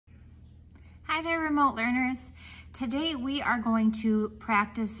Hi there, remote learners. Today we are going to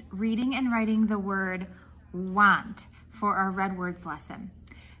practice reading and writing the word want for our red words lesson.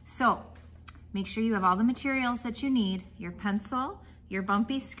 So make sure you have all the materials that you need, your pencil, your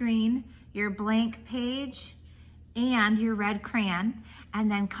bumpy screen, your blank page, and your red crayon, and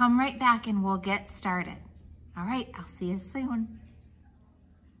then come right back and we'll get started. All right, I'll see you soon.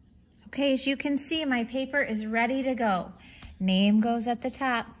 Okay, as you can see, my paper is ready to go. Name goes at the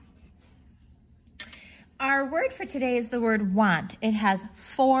top. Our word for today is the word want. It has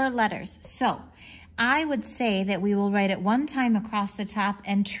 4 letters. So I would say that we will write it 1 time across the top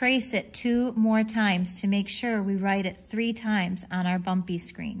and trace it 2 more times to make sure we write it 3 times on our bumpy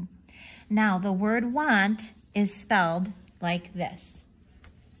screen. Now the word want is spelled like this.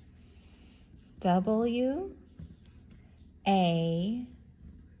 W-A-N-T,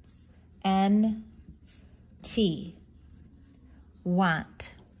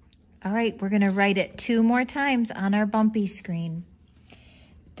 want. All right, we're gonna write it 2 more times on our bumpy screen.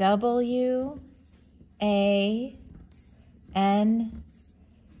 W-A-N-T,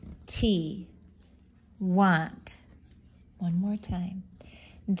 want. 1 more time.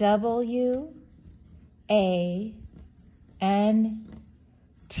 W-A-N-T,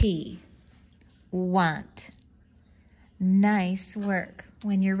 want. Nice work.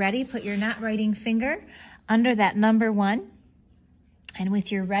 When you're ready, put your not writing finger under that number 1. And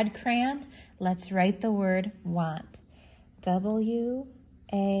with your red crayon, let's write the word want. W-A-N-T,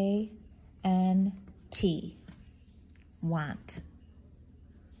 want.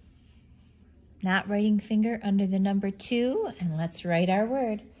 Not writing finger under the number 2, and let's write our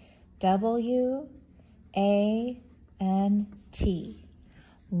word. W-A-N-T,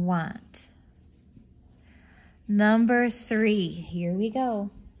 want. Number 3, here we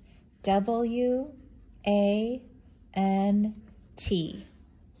go. W-A-N-T,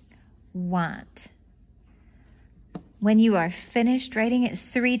 want. When you are finished writing it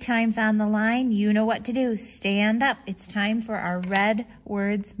 3 times on the line, you know what to do. Stand up. It's time for our red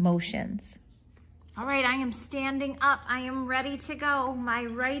words motions. All right, I am standing up. I am ready to go. My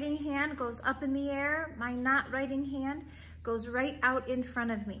writing hand goes up in the air. My not writing hand goes right out in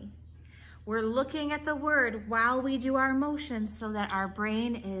front of me. We're looking at the word while we do our motions so that our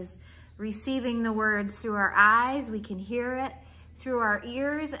brain is receiving the words through our eyes. We can hear it through our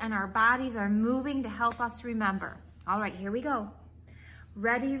ears, and our bodies are moving to help us remember. All right, here we go.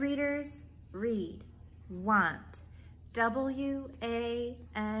 Ready, readers? Read. Want. W-A-N-T.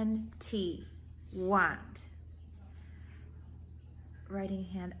 Want. Writing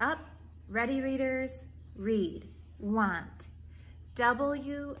hand up. Ready, readers? Read. Want.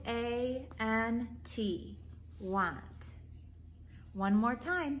 W-A-N-T. Want. 1 more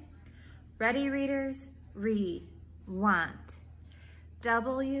time. Ready, readers? Read. Want.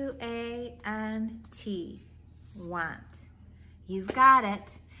 W-A-N-T, want. You've got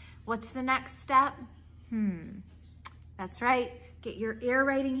it. What's the next step? That's right. Get your ear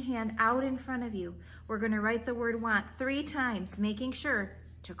writing hand out in front of you. We're going to write the word want 3 times, making sure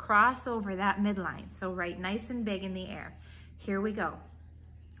to cross over that midline. So write nice and big in the air. Here we go.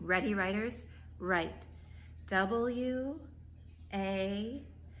 Ready, writers? Write. W-A-N-T,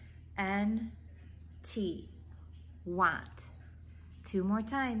 want. 2 more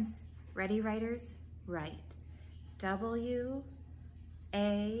times. Ready, writers? Write. W-A-N-T,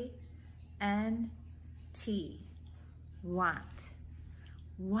 want.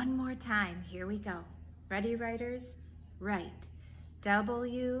 1 more time. Here we go. Ready, writers? Write.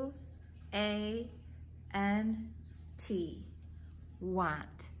 W-A-N-T,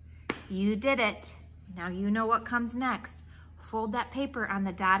 want. You did it. Now you know what comes next. Fold that paper on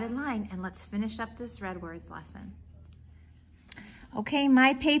the dotted line and let's finish up this red words lesson. Okay,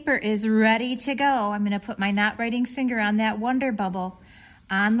 my paper is ready to go. I'm going to put my not writing finger on that wonder bubble.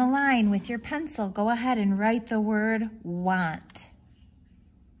 On the line with your pencil, go ahead and write the word want.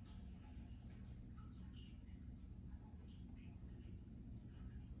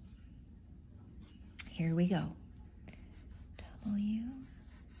 Here we go. W-A-N-T,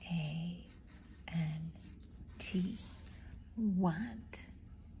 want.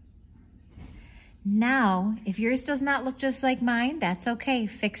 Now, if yours does not look just like mine, that's okay.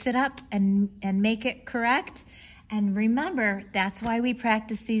 Fix it up and make it correct. And remember, that's why we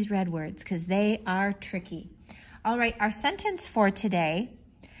practice these red words, because they are tricky. All right, our sentence for today,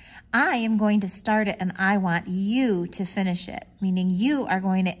 I am going to start it and I want you to finish it, meaning you are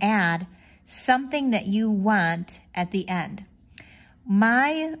going to add something that you want at the end.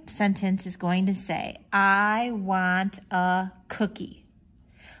 My sentence is going to say, I want a cookie.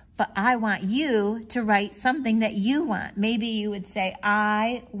 but I want you to write something that you want. Maybe you would say,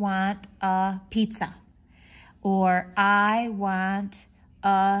 I want a pizza, or I want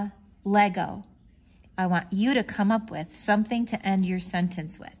a Lego. I want you to come up with something to end your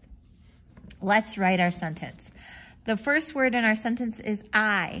sentence with. Let's write our sentence. The first word in our sentence is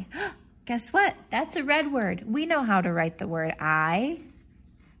I. Guess what? That's a red word. We know how to write the word I,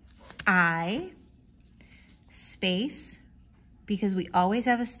 space, because we always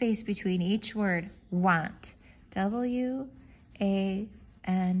have a space between each word, want. W-A-N-T,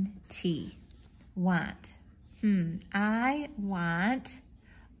 want. I want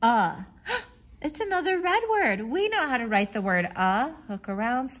a. It's another red word. We know how to write the word hook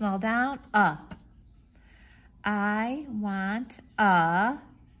around, small down, I want a,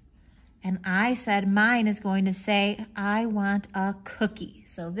 and I said mine is going to say, I want a cookie.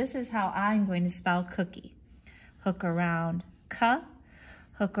 So this is how I'm going to spell cookie. Hook around,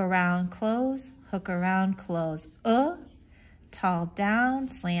 hook around, close, hook around, close, tall down,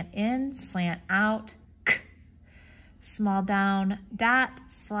 slant in, slant out, k. Small down, dot,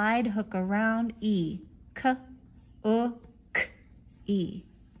 slide, hook around, e, k, k, e,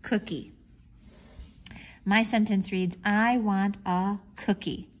 cookie. My sentence reads, I want a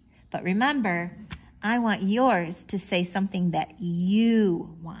cookie. But remember, I want yours to say something that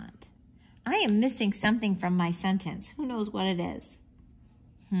you want. I am missing something from my sentence. Who knows what it is?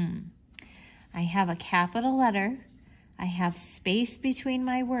 I have a capital letter. I have space between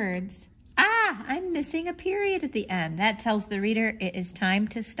my words. I'm missing a period at the end. That tells the reader it is time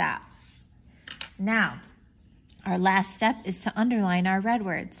to stop. Now, our last step is to underline our red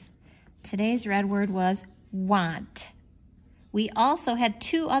words. Today's red word was want. We also had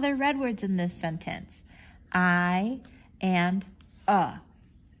two other red words in this sentence, I and a.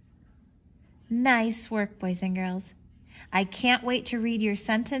 Nice work, boys and girls. I can't wait to read your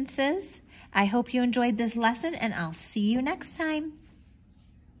sentences. I hope you enjoyed this lesson, and I'll see you next time.